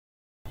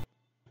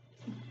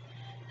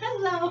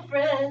Hello,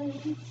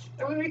 friends.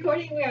 Are we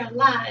recording? We are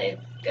live.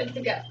 Good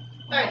to go.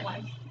 All right.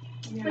 Live.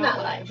 We're not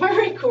live.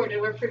 We're recorded.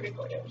 We're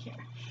pre-recorded here.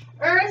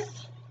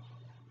 Earth,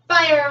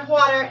 Fire,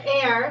 Water,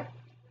 Air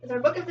is our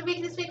book of the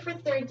week this week for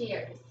third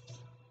years.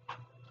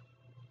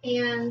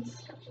 And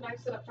Should I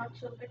sit up front to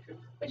show the pictures?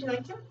 would you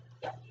like to?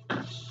 Yeah.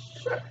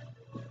 Sure.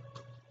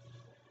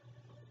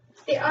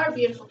 They are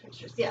beautiful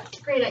pictures. Yes,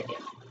 great idea.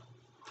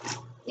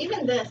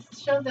 Even this,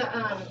 show the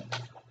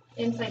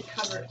inside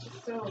cover. It's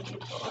so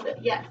beautiful.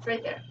 Yes,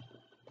 right there.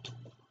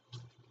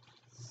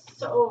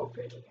 So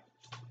pretty.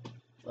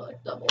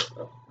 Like double.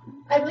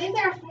 I believe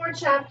there are 4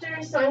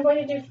 chapters, so I'm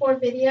going to do 4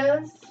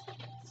 videos.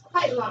 It's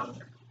quite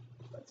long.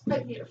 It's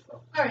quite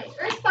beautiful. All right,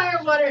 Earth, Fire,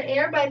 Water,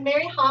 Air by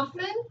Mary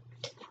Hoffman,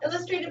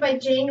 illustrated by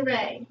Jane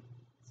Ray.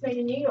 It's made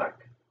in New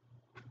York.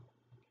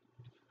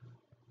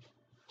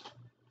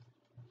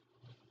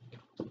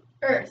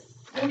 Earth.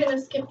 I'm going to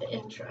skip the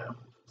intro.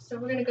 So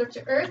we're going to go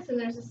to Earth, and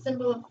there's a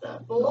symbol of the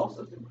bull.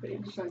 Also been pretty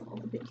showing all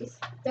the pictures.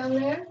 Down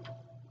there.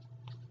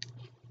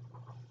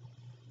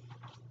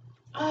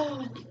 Oh, I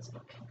love this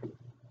book.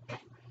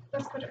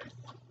 Let's go to Earth.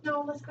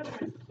 No, let's go to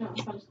Earth. No, I'm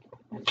just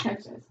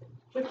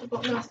With the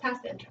book. No, it's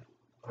past the intro.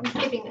 I'm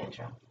skipping the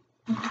intro.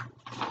 Go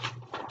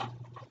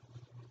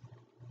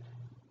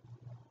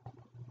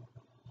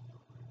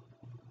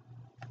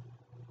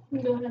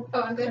ahead.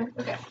 Oh, I'm good?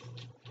 Okay.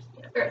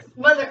 Earth.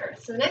 Mother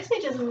Earth. So the next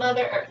page is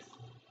Mother Earth.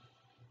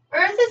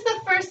 Earth is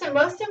the first and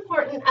most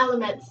important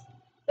element.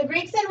 The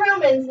Greeks and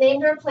Romans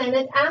named our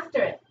planet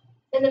after it.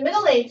 In the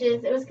Middle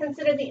Ages, it was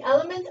considered the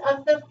element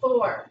of the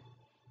 4.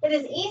 It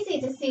is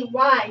easy to see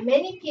why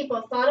many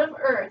people thought of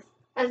Earth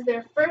as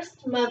their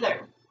first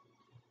mother,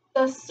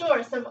 the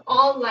source of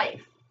all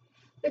life.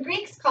 The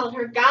Greeks called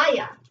her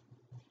Gaia.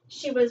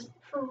 She was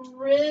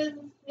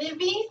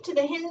Prithvi to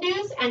the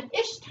Hindus and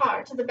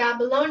Ishtar to the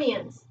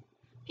Babylonians.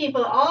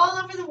 People all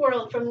over the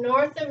world, from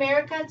North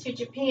America to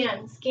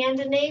Japan,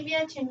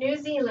 Scandinavia to New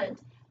Zealand,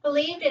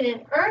 believed in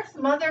an Earth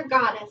Mother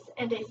Goddess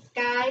and a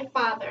Sky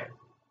Father.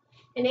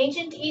 In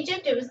ancient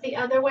Egypt, it was the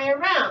other way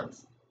around.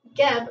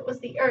 Geb was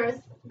the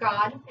Earth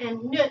God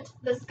and Nut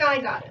the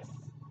Sky Goddess.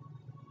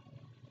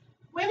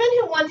 Women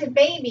who wanted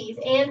babies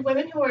and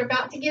women who were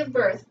about to give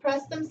birth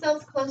pressed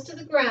themselves close to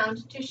the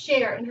ground to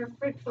share in her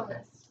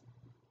fruitfulness.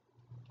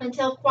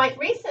 Until quite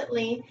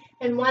recently,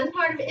 in one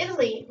part of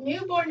Italy,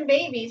 newborn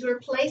babies were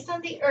placed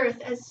on the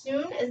earth as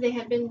soon as they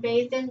had been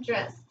bathed and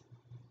dressed.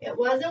 It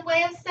was a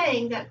way of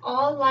saying that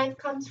all life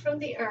comes from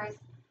the earth,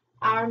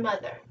 our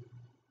mother.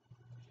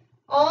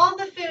 All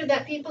the food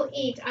that people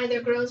eat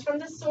either grows from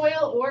the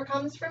soil or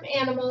comes from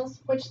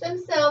animals, which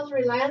themselves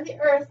rely on the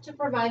earth to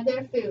provide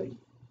their food.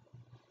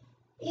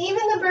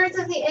 Even the birds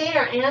of the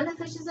air and the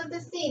fishes of the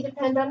sea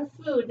depend on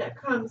food that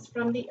comes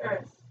from the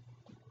earth.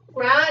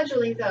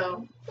 Gradually,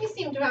 though, we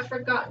seem to have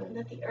forgotten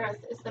that the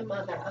earth is the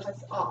mother of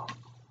us all.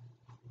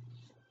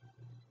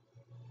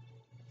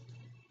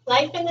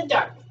 Life in the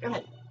dark. Go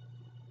ahead.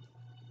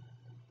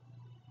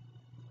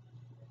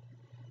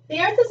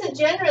 The earth is a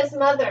generous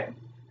mother.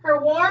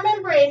 Her warm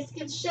embrace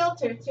gives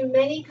shelter to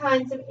many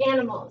kinds of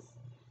animals.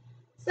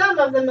 Some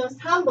of the most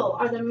humble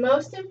are the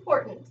most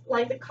important,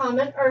 like the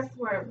common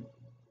earthworm.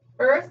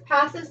 Earth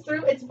passes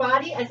through its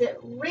body as it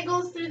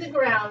wriggles through the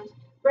ground,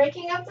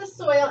 breaking up the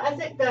soil as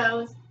it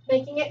goes,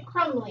 making it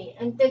crumbly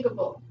and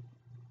diggable.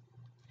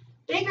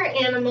 Bigger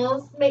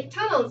animals make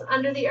tunnels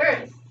under the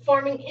earth,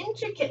 forming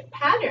intricate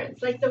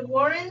patterns like the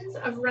warrens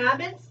of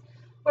rabbits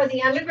or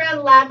the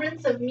underground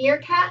labyrinths of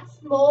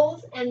meerkats,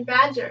 moles, and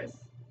badgers.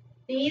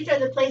 These are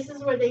the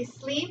places where they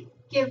sleep,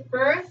 give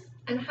birth,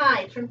 and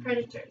hide from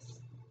predators.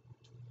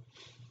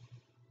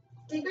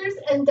 Diggers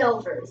and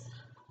delvers.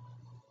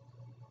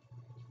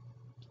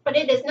 But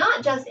it is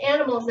not just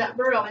animals that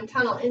burrow and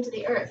tunnel into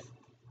the earth.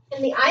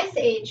 In the Ice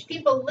Age,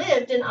 people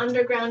lived in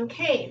underground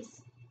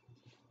caves.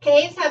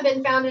 Caves have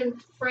been found in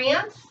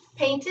France,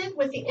 painted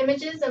with the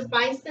images of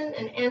bison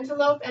and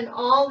antelope and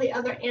all the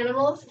other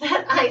animals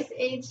that Ice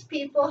Age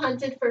people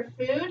hunted for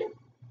food.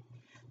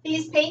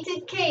 These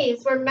painted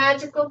caves were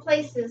magical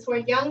places where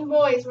young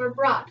boys were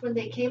brought when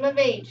they came of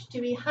age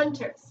to be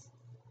hunters.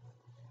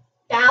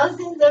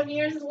 Thousands of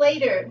years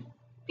later,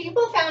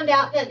 people found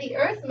out that the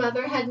Earth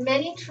Mother had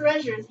many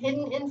treasures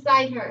hidden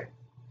inside her: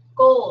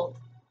 gold,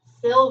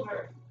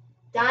 silver,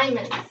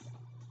 diamonds,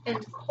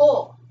 and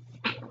coal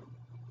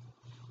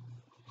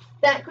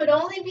that could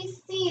only be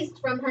seized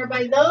from her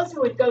by those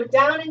who would go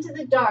down into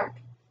the dark.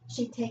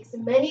 She takes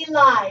many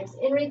lives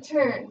in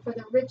return for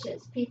the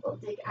riches people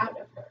dig out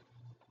of her.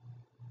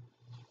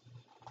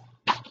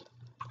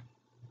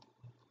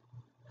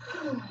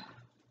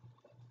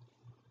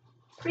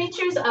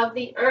 Creatures of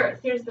the earth.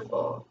 Here's the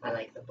bull. I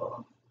like the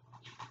bull.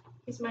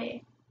 He's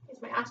my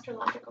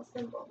astrological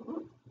symbol.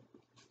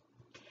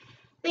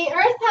 The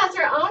earth has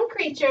her own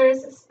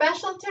creatures,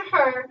 special to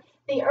her,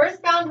 the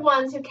earthbound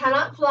ones who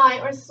cannot fly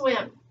or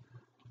swim.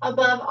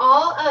 Above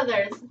all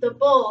others, the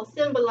bull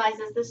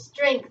symbolizes the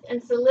strength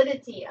and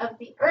solidity of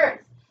the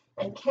earth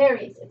and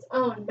carries its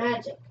own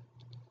magic.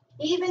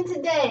 Even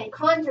today,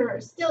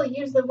 conjurers still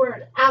use the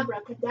word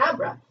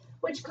abracadabra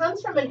which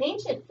comes from an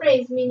ancient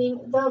phrase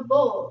meaning the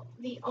bull,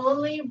 the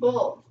only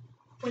bull,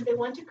 when they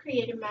want to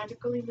create a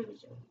magical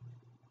illusion.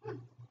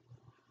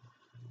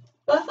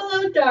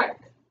 Buffalo Dark.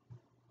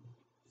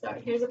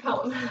 Sorry, here's a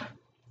poem.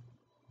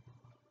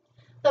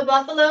 The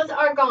buffaloes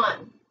are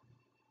gone,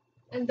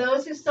 and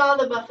those who saw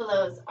the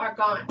buffaloes are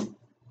gone.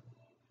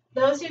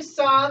 Those who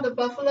saw the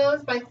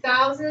buffaloes by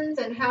thousands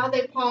and how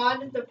they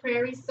pawed the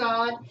prairie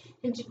sod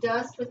into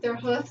dust with their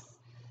hoofs,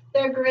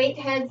 their great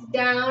heads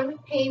down,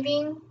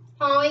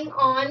 pawing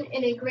on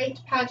in a great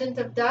pageant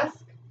of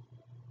dusk.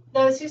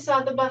 Those who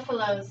saw the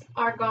buffaloes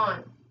are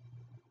gone,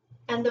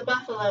 and the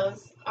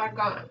buffaloes are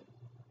gone,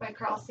 by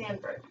Carl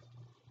Sandburg.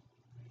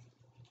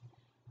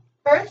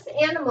 Earth's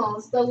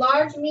animals, the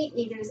large meat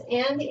eaters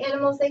and the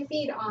animals they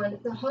feed on,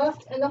 the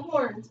hoofed and the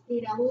horned,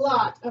 need a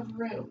lot of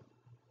room.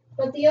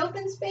 But the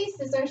open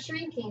spaces are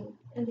shrinking,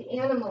 and the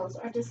animals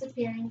are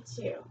disappearing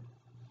too.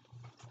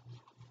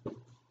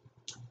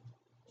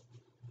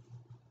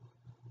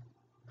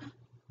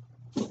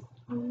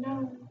 Oh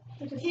no.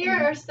 Here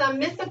are some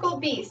mythical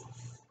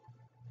beasts.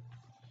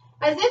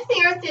 As if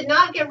the earth did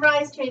not give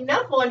rise to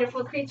enough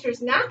wonderful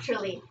creatures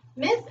naturally,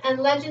 myth and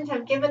legend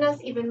have given us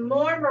even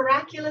more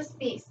miraculous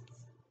beasts.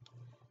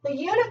 The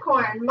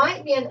unicorn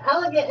might be an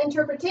elegant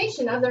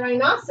interpretation of the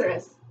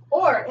rhinoceros,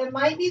 or it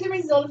might be the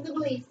result of the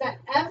belief that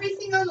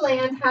everything on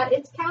land had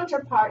its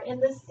counterpart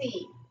in the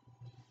sea.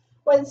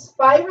 When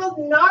spiraled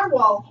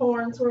narwhal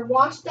horns were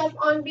washed up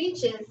on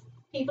beaches,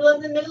 people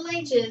of the Middle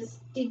Ages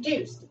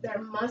deduced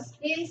there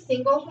must be a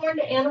single-horned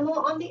animal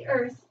on the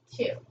earth,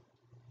 too.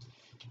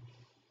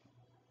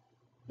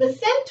 The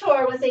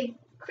centaur was a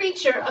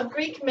creature of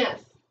Greek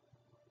myth.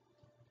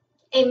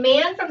 A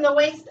man from the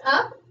waist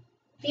up,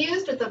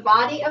 fused with the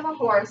body of a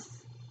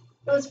horse.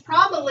 It was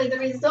probably the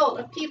result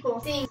of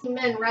people seeing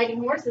men riding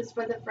horses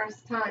for the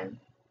first time.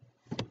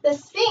 The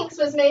Sphinx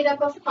was made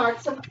up of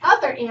parts of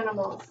other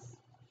animals.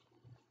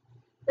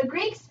 The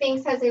Greek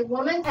Sphinx has a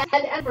woman's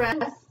head and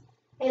breast,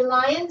 a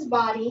lion's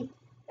body,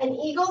 an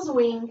eagle's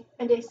wing,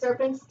 and a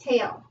serpent's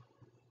tail.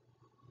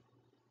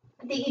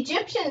 The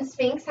Egyptian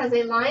Sphinx has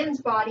a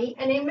lion's body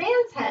and a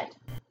man's head.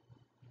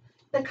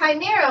 The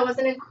Chimera was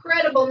an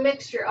incredible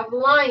mixture of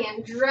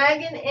lion,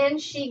 dragon, and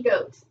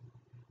she-goat.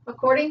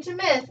 According to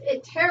myth,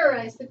 it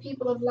terrorized the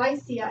people of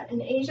Lycia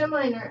in Asia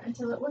Minor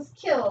until it was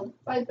killed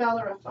by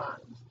Bellerophon.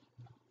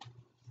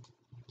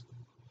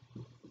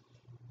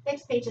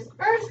 Next page is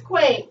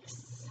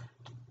earthquakes.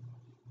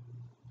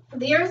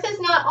 The earth is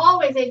not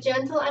always a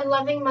gentle and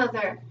loving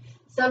mother.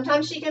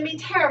 Sometimes she can be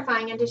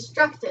terrifying and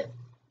destructive.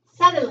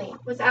 Suddenly,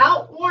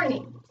 without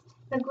warning,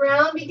 the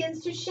ground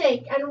begins to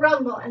shake and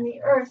rumble and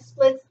the earth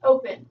splits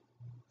open,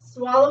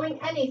 swallowing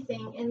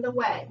anything in the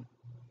way.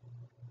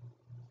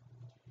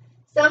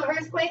 Some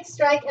earthquakes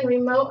strike in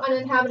remote,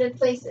 uninhabited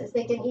places.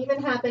 They can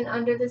even happen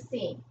under the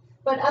sea.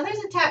 But others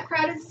attack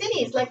crowded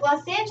cities like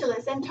Los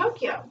Angeles and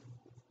Tokyo.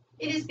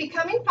 It is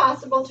becoming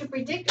possible to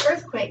predict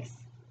earthquakes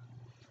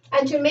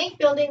and to make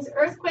buildings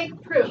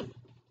earthquake-proof.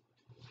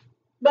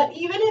 But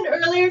even in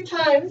earlier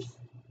times,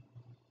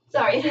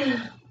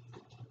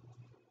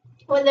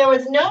 when there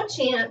was no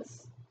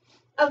chance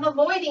of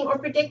avoiding or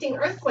predicting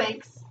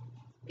earthquakes,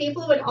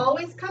 people would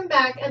always come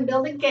back and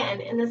build again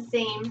in the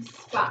same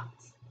spot.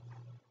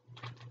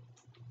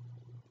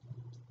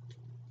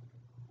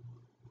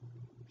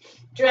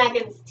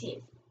 Dragon's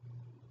teeth.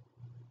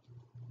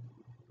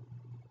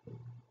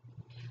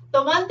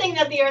 The one thing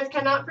that the earth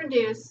cannot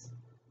produce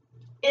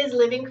is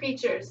living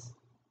creatures,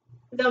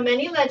 though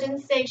many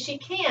legends say she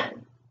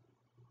can.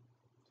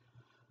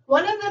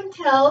 One of them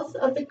tells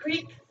of the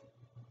Greek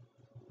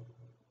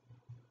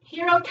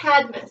hero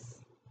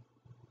Cadmus,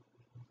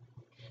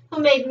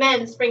 who made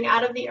men spring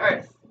out of the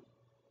earth.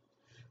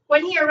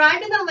 When he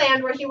arrived in the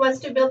land where he was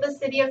to build the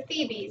city of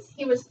Thebes,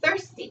 he was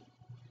thirsty.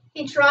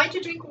 He tried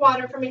to drink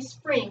water from a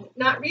spring,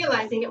 not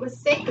realizing it was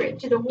sacred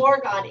to the war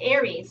god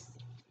Ares,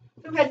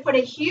 who had put a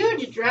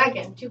huge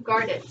dragon to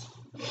guard it.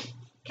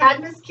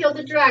 Cadmus killed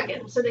the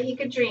dragon so that he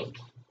could drink,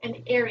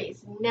 and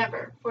Ares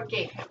never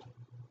forgave him.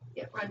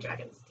 Yeah, run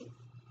dragon's teeth.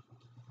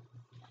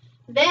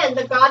 Then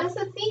the goddess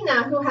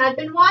Athena, who had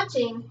been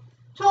watching,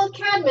 told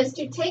Cadmus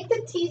to take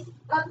the teeth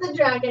of the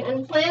dragon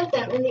and plant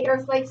them in the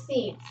earth like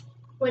seeds.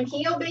 When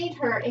he obeyed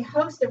her, a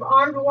host of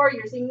armed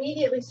warriors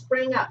immediately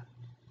sprang up,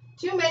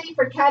 too many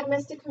for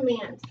Cadmus to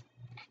command.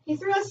 He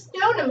threw a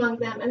stone among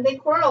them, and they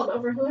quarreled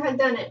over who had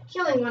done it,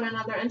 killing one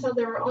another until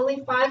there were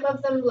only 5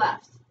 of them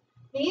left.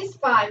 These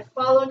 5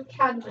 followed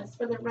Cadmus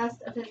for the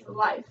rest of his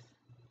life.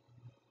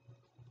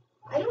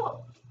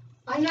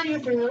 I'm not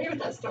even familiar with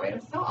that story. It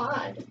was so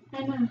odd.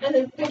 I know. And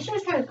the picture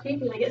is kind of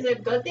creepy. Like, is it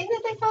a good thing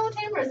that they followed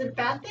him, or is it a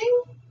bad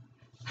thing?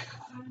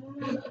 I don't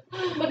know.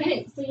 But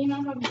hey, so you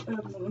know how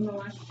on the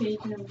last page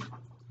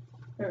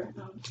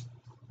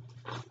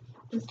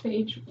this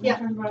page we Yeah.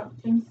 talk about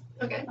things.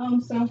 Okay.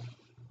 So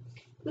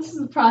this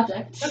is a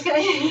project.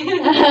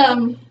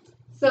 Okay.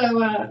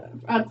 So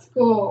at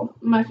school,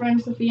 my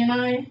friend Sophia and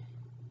I.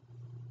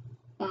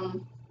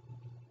 Oh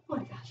my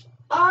gosh.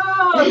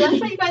 Oh,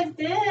 that's what you guys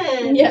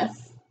did.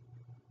 Yes.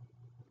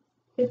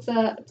 It's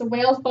a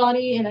whale's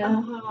body and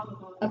a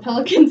Oh.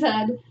 pelican's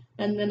head,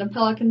 and then a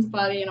pelican's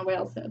body and a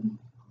whale's head.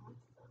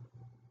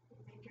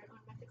 Make your own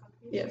mythical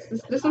Yes,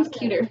 creatures. this one's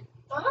cuter.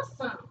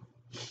 Awesome.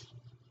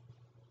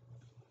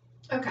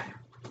 Okay.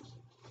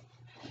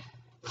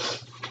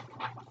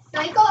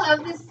 Cycle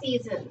of the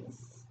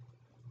seasons.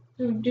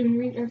 Do we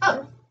read Earth?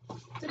 Oh,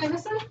 did I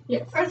miss one?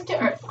 Yes. Earth to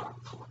Earth.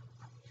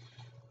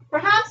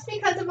 Perhaps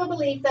because of a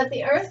belief that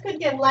the Earth could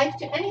give life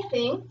to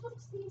anything.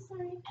 Oopsie,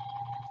 sorry.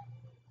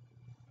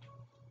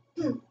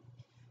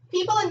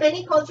 People in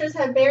many cultures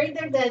have buried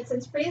their dead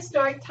since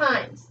prehistoric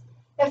times.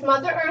 If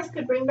Mother Earth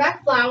could bring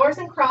back flowers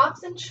and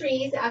crops and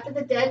trees after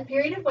the dead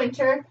period of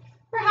winter,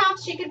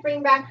 perhaps she could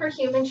bring back her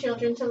human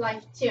children to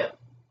life too.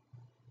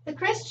 The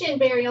Christian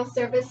burial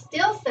service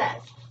still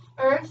says,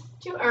 earth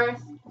to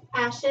earth,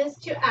 ashes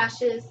to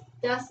ashes,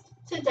 dust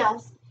to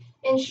dust,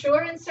 in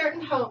sure and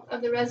certain hope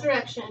of the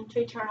resurrection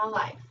to eternal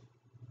life.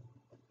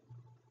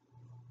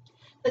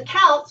 The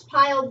Celts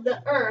piled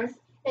the earth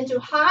into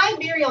high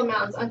burial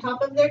mounds on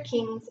top of their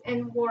kings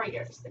and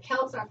warriors. The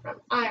Celts are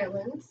from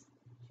Ireland.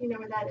 You know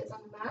where that is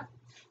on the map.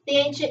 The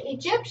ancient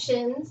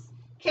Egyptians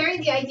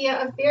carried the idea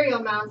of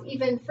burial mounds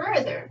even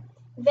further.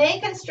 They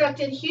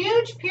constructed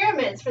huge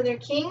pyramids for their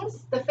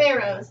kings, the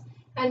pharaohs,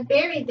 and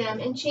buried them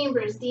in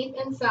chambers deep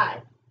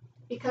inside.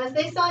 Because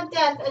they saw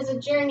death as a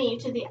journey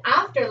to the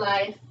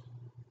afterlife,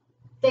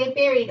 they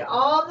buried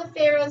all the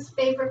pharaoh's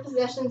favorite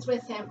possessions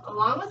with him,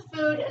 along with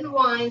food and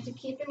wine to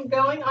keep him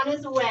going on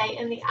his way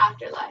in the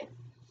afterlife.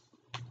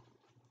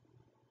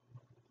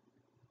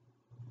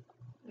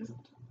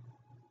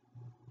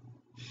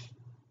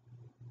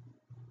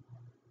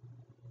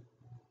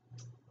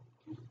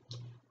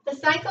 The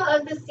cycle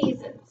of the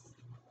seasons.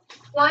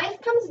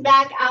 Life comes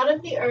back out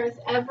of the earth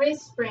every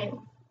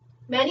spring.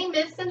 Many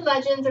myths and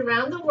legends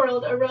around the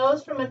world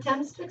arose from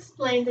attempts to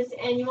explain this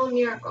annual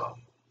miracle.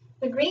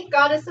 The Greek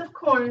goddess of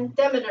corn,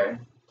 Demeter,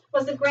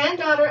 was the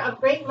granddaughter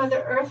of Great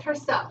Mother Earth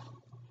herself.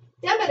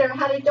 Demeter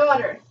had a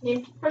daughter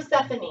named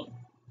Persephone,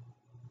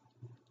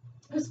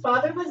 whose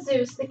father was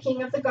Zeus, the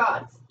king of the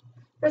gods.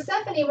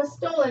 Persephone was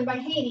stolen by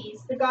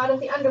Hades, the god of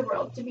the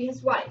underworld, to be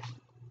his wife.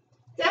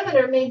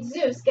 Demeter made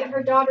Zeus get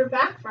her daughter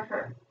back for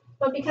her,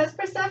 but because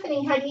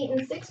Persephone had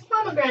eaten 6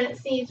 pomegranate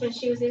seeds when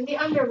she was in the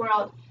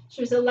underworld,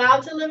 she was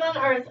allowed to live on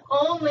Earth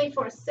only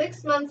for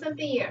 6 months of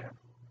the year.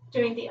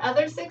 During the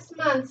other 6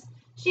 months,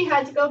 she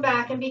had to go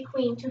back and be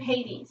queen to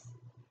Hades.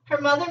 Her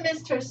mother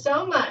missed her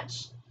so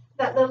much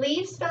that the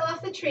leaves fell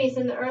off the trees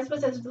and the earth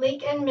was as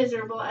bleak and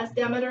miserable as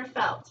Demeter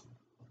felt.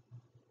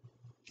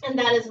 And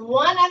that is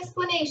one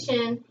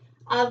explanation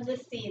of the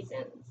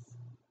seasons.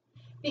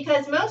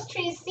 Because most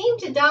trees seem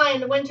to die in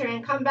the winter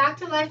and come back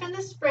to life in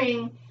the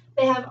spring,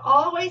 they have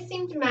always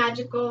seemed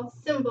magical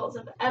symbols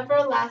of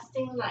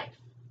everlasting life.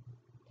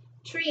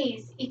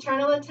 Trees,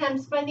 eternal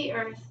attempts by the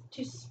earth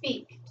to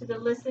speak to the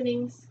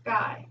listening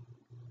sky.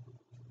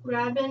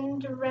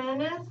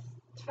 Rabindranath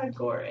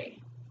Tagore.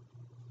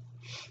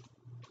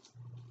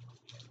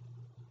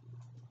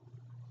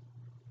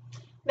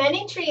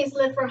 Many trees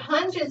live for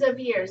hundreds of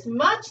years,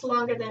 much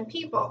longer than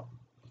people.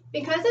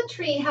 Because a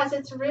tree has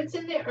its roots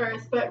in the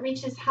earth but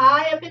reaches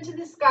high up into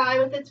the sky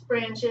with its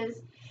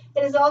branches,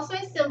 it is also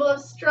a symbol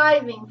of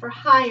striving for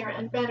higher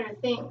and better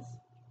things.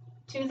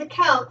 To the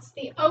Celts,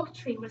 the oak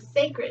tree was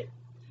sacred.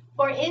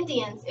 For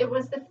Indians, it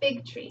was the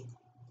fig tree.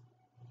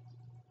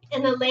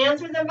 In the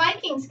lands where the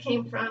Vikings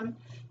came from,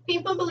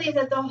 people believed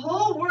that the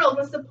whole world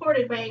was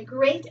supported by a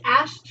great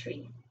ash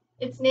tree.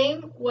 Its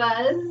name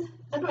was,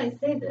 how do I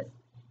say this?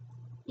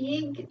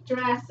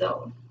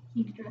 Yggdrasil.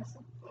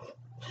 Yggdrasil.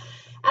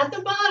 At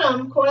the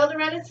bottom, coiled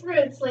around its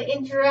roots, lay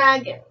a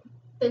dragon,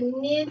 the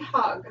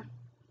Nidhogg.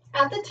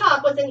 At the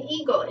top was an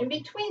eagle. In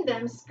between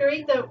them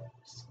scurried the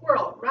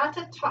squirrel,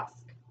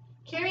 Ratatosk,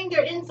 carrying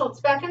their insults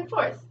back and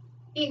forth.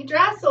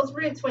 Yggdrasil's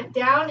roots went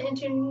down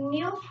into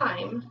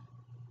Niflheim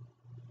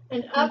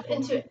and up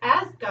into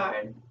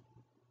Asgard,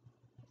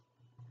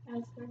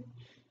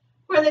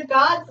 where the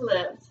gods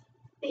lived.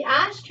 The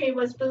ash tree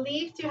was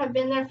believed to have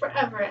been there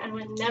forever and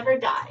would never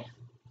die.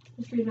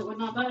 The tree that would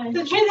not die.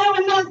 The tree that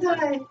would not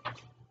die.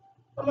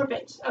 One more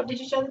page. Oh, did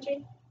you show the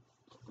tree?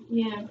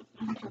 Yeah,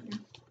 I'm talking.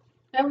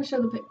 I would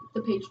show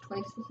the page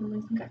twice for some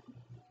reason. Okay.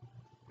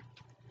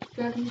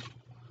 Dragon,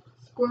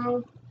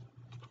 squirrel,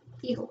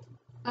 eagle.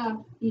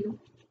 Eagle.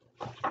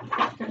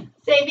 Okay.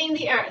 Saving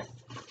the earth.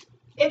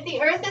 If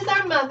the earth is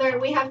our mother,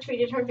 we have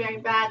treated her very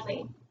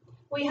badly.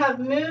 We have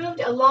moved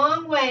a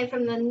long way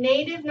from the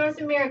native North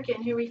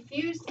American who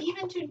refused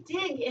even to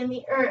dig in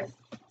the earth,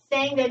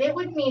 saying that it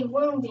would mean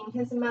wounding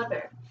his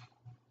mother.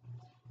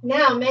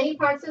 Now, many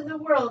parts of the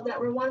world that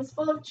were once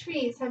full of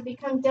trees have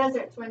become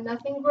deserts where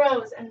nothing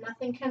grows and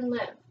nothing can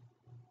live.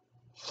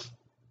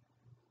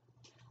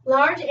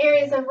 Large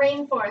areas of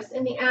rainforest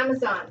in the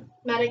Amazon,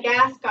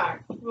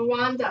 Madagascar,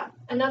 Rwanda,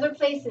 and other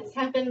places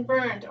have been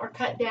burned or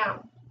cut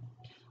down.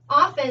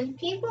 Often,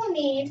 people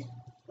need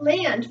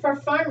land for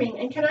farming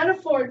and cannot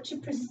afford to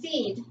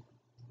proceed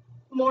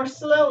more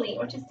slowly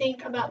or to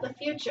think about the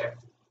future.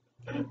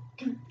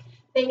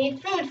 They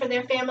need food for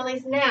their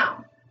families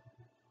now.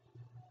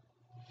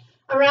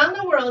 Around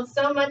the world,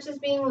 so much is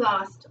being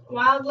lost,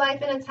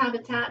 wildlife and its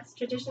habitats,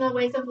 traditional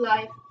ways of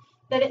life,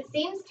 that it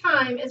seems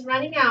time is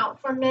running out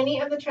for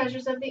many of the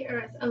treasures of the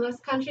earth unless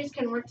countries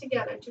can work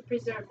together to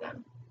preserve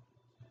them.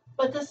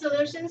 But the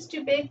solutions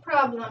to big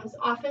problems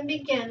often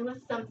begin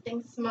with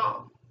something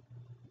small.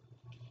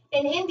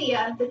 In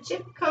India, the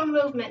Chipko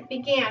movement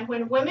began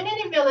when women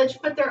in a village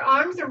put their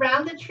arms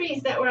around the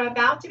trees that were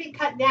about to be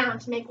cut down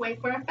to make way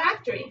for a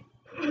factory.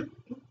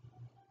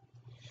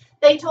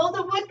 They told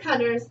the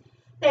woodcutters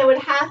they would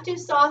have to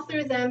saw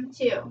through them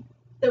too.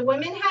 The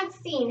women had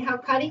seen how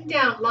cutting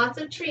down lots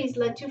of trees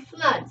led to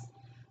floods,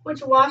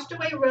 which washed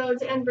away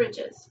roads and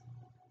bridges.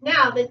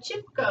 Now the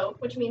Chipko,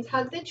 which means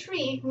hug the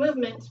tree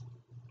movement,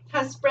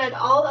 has spread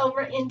all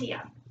over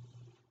India.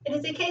 It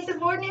is a case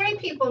of ordinary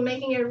people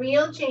making a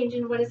real change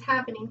in what is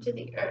happening to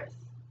the earth.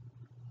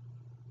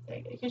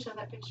 You can show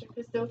that picture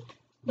because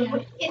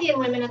the Indian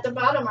women at the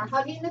bottom are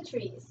hugging the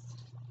trees.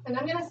 And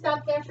I'm going to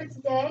stop there for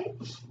today.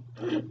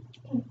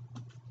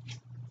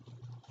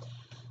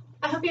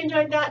 I hope you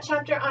enjoyed that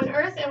chapter on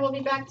Earth, and we'll be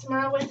back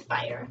tomorrow with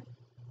fire.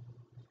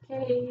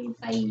 Okay,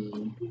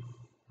 bye.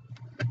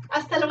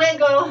 Hasta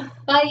luego.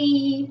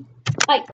 Bye. Bye.